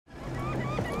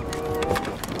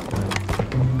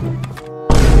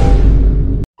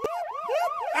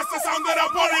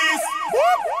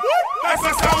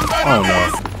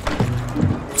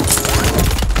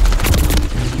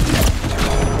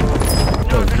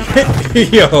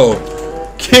Yo,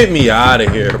 get me out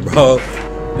of here, bro.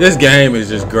 This game is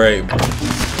just great, bro.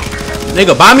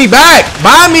 Nigga, buy me back!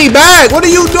 Buy me back! What are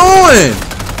you doing?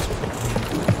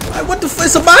 Like, what the f—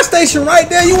 it's a buy station right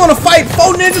there. You wanna fight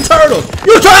 4 Ninja Turtles.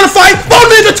 You trying to fight 4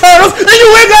 Ninja Turtles and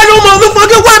you ain't got no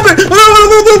motherfucking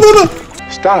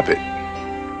weapon! Stop it.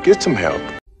 Get some help.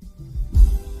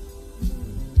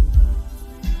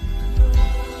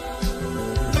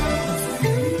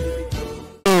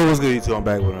 What's good, YouTube? I'm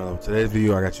back with another one. Today's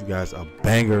video, I got you guys a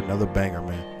banger, another banger,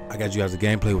 man. I got you guys a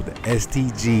gameplay with the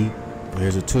STG. But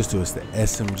here's a twist to it, it's the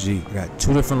SMG. I got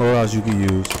 2 different loadouts you can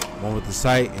use, one with the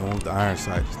sight and one with the iron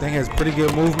sight. This thing has pretty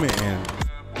good movement, and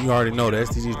you already know the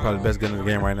STG is probably the best gun in the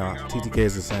game right now. TTK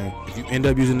is the same. If you end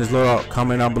up using this loadout,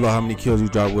 comment down below how many kills you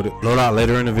drop with it. Loadout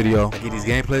later in the video. I get these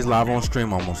gameplays live on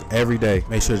stream almost every day.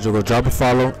 Make sure to go drop a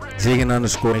follow, Jiggin_.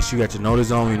 Make sure you got your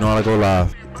notice on, you know how to go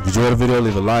live. If you enjoyed the video,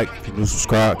 leave a like. If you're new,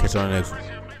 subscribe. Catch you on the next one.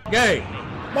 Gang,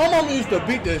 my mama used to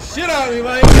beat the shit out of me,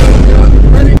 man.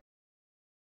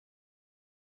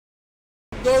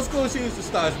 Go to school, she used to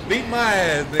start beating my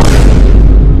ass,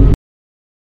 nigga.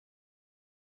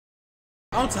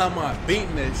 I'm talking about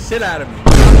beating the shit out of me.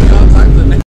 All types of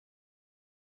niggas.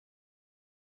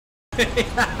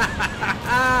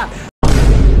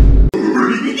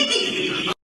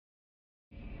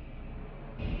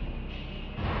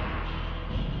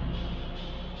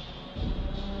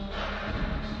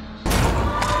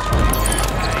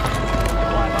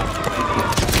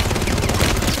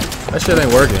 That shit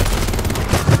ain't working.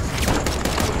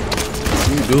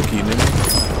 You dookie, nigga.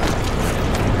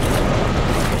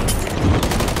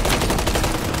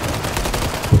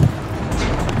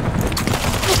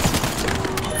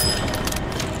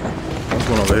 What's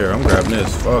going over here? I'm grabbing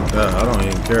this. Fuck that. I don't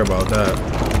even care about that.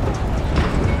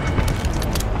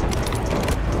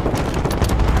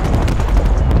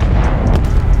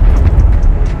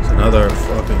 It's another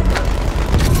fucking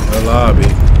lobby.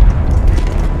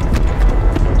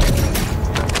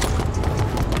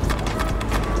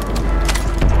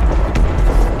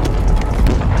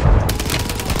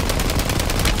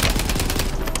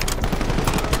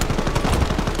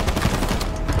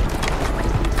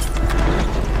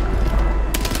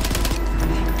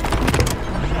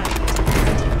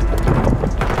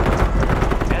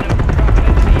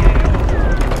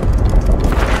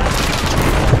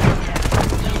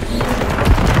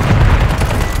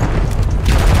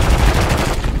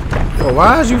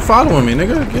 Why is you following me,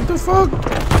 nigga? Get the fuck.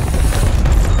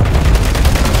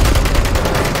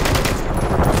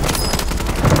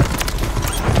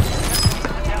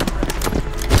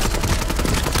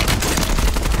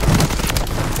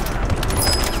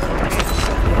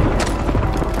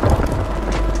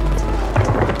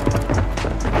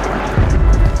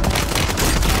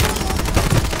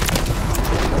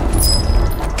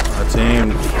 My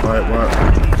team, what?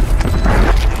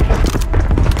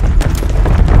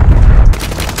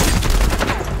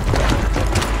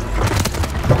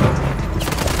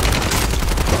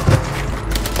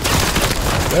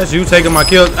 That's you taking my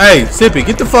kills. Hey, Sippy,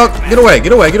 get the fuck, get away,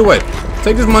 get away, get away.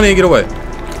 Take this money and get away.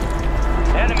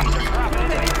 Enemies are dropping into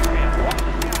the area.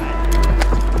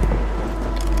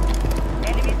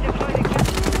 Enemies deployed again.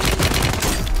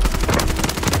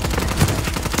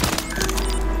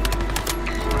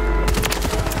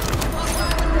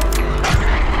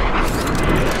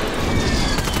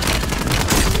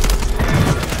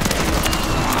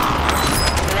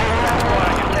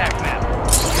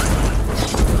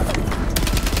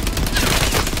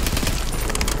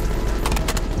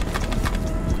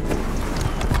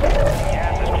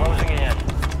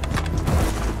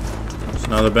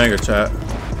 Another banger, chat.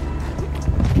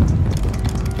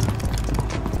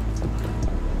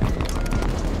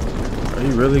 Are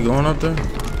you really going up there?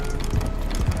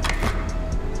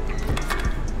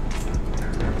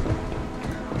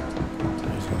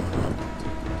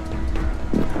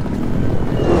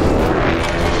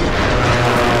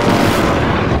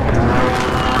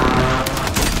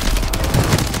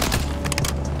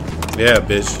 Yeah,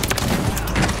 bitch.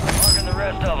 Marking the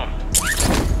rest of them.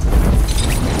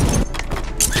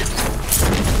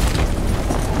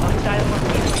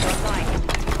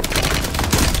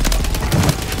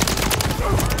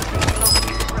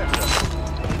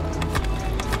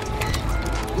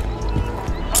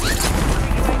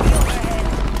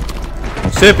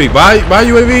 Sippy, buy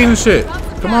UAVs and shit.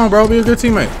 Come on, bro, be a good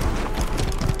teammate.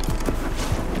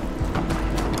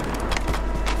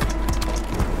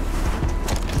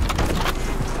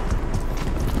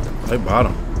 They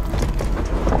bottom.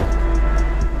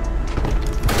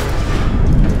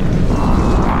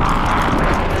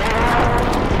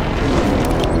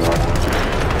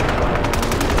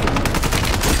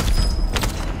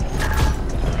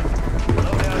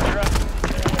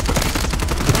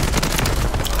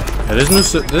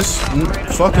 this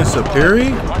fucking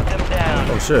Superi? Hunt them down.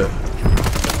 Oh shit.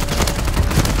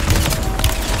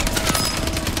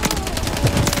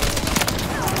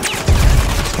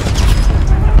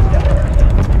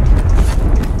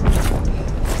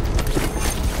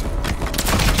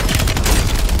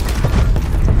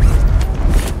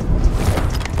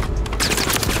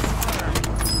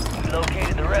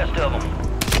 Located the rest of them.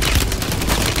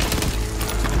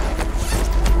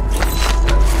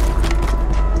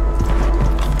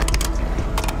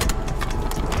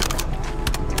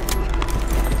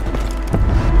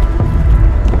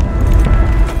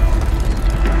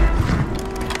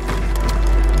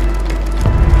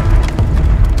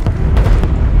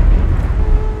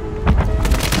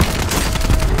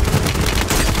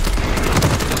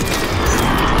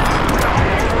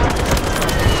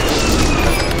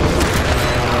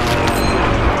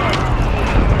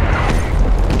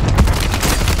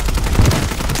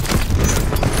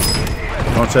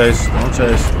 Don't chase, don't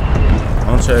chase,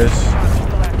 don't chase,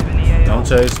 don't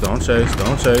chase, don't chase,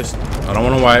 don't chase. I don't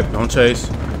want to wipe, don't chase.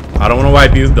 I don't want to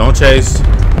wipe you, don't chase.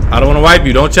 I don't want to wipe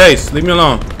you, don't chase. Leave me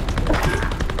alone.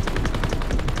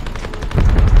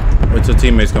 Wait till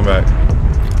teammates come back.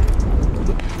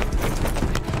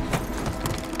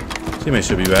 Teammates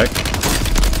should be back.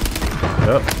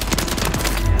 Yep.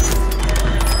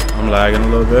 I'm lagging a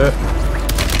little bit.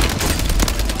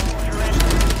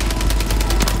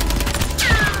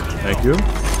 Thank you.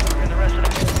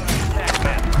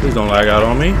 Please don't lag out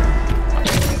on me.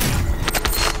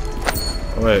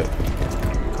 Oh, wait.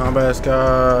 Combat sky.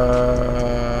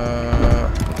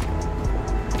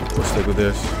 We'll stick with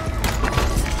this.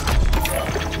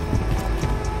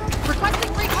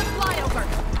 Requesting recon flyover.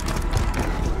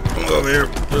 Come over here.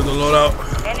 There's the loadout.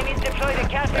 Enemies deployed a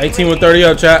gas. 18 with 30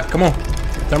 up, chat. Come on.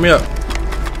 Turn me up.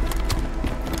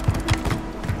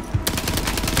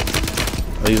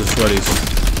 Oh, these are sweaties.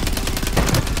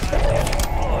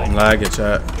 I'm lagging,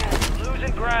 chat.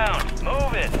 Losing ground.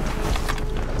 Move it.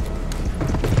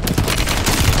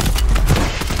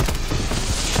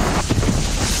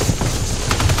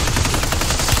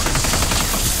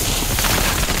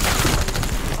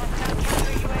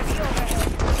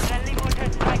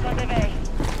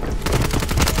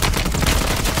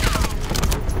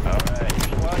 Alright,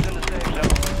 squad's in the safe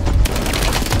zone.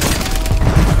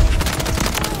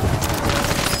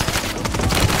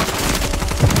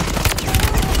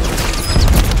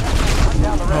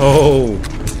 Oh,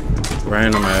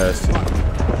 random ass.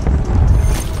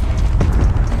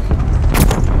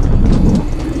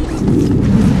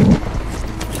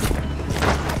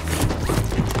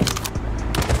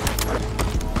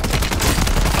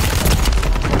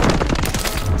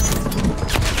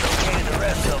 Located the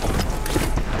rest of them.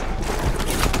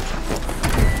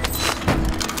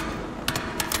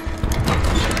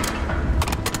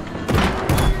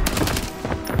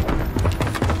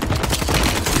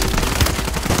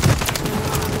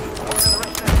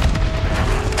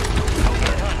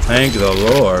 Thank the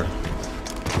Lord.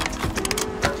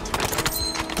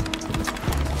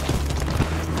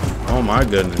 Oh my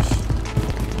goodness.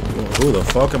 Who the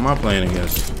fuck am I playing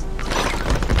against?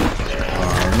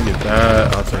 Let me get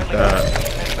that. I'll take that.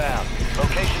 Inbound.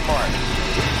 Location marked.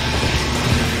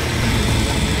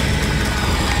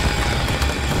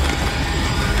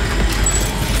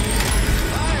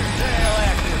 Fire sale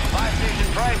active. Buy station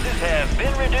prices have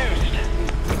been reduced.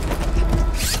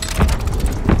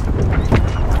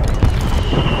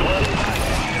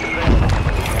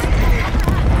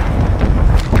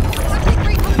 Requesting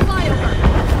recon flyover.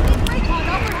 Recon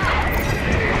overhead.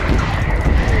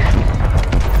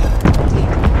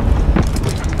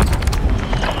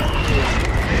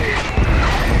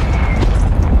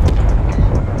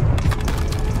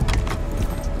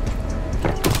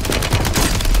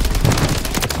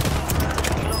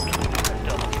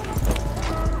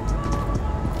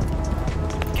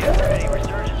 Get ready.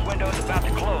 Resurgence window is about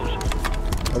to close.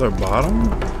 Other bottom?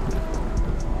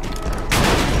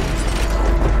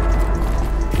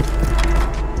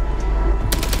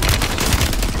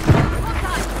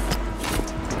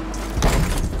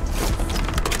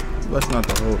 That's not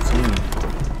the whole team.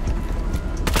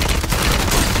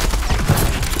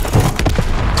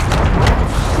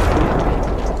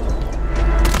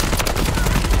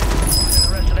 The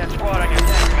rest of that squad on your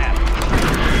attack map.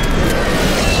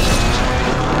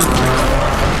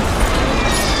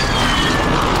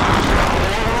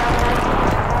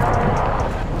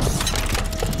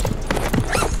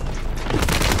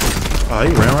 Oh,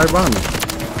 he ran right by me.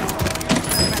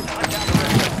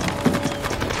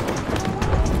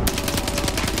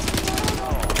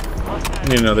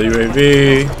 Need another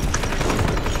UAV.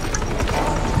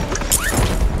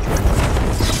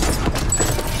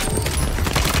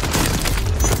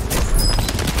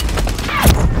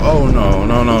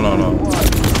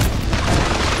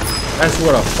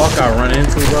 what the fuck I run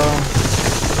into, bro.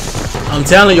 I'm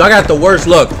telling you, I got the worst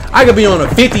luck. I could be on a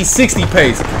 50, 60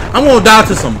 pace. I'm gonna die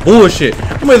to some bullshit.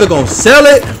 I'm either gonna sell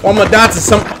it or I'm gonna die to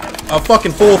a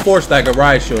fucking full 4 stack of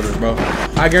riot shielders, bro.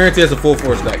 I guarantee it's a full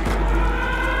 4 stack.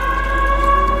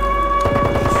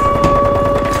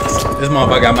 This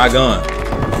motherfucker got my gun.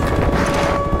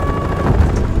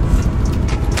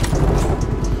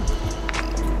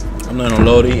 I'm not on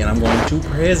Lodi and I'm going to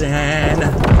prison. This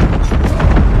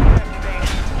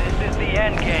is the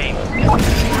Endgame.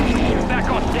 Back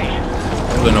on station.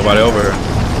 There's nobody over here.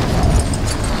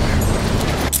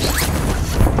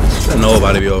 There's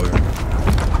nobody be over here.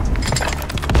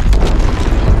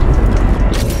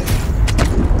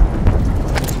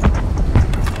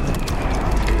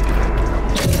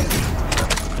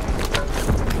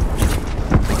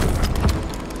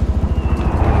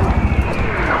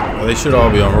 Well, they should all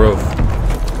be on roof.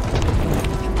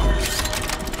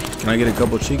 Can I get a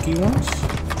couple cheeky ones?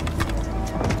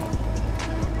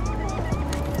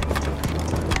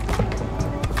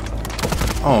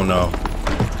 Oh no.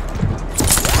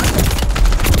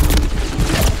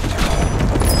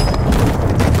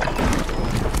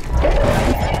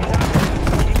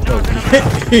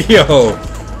 Yo,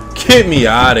 get me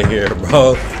out of here,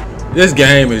 bro. This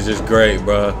game is just great,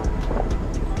 bro.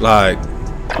 Like,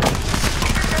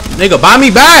 nigga, buy me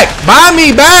back! Buy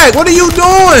me back! What are you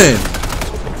doing?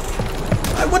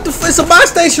 Like, what the f— it's a buy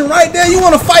station right there. You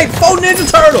wanna fight 4 Ninja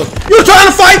Turtles. You're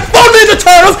trying to fight 4 Ninja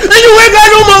Turtles and you ain't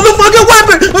got no motherfucking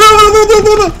weapon!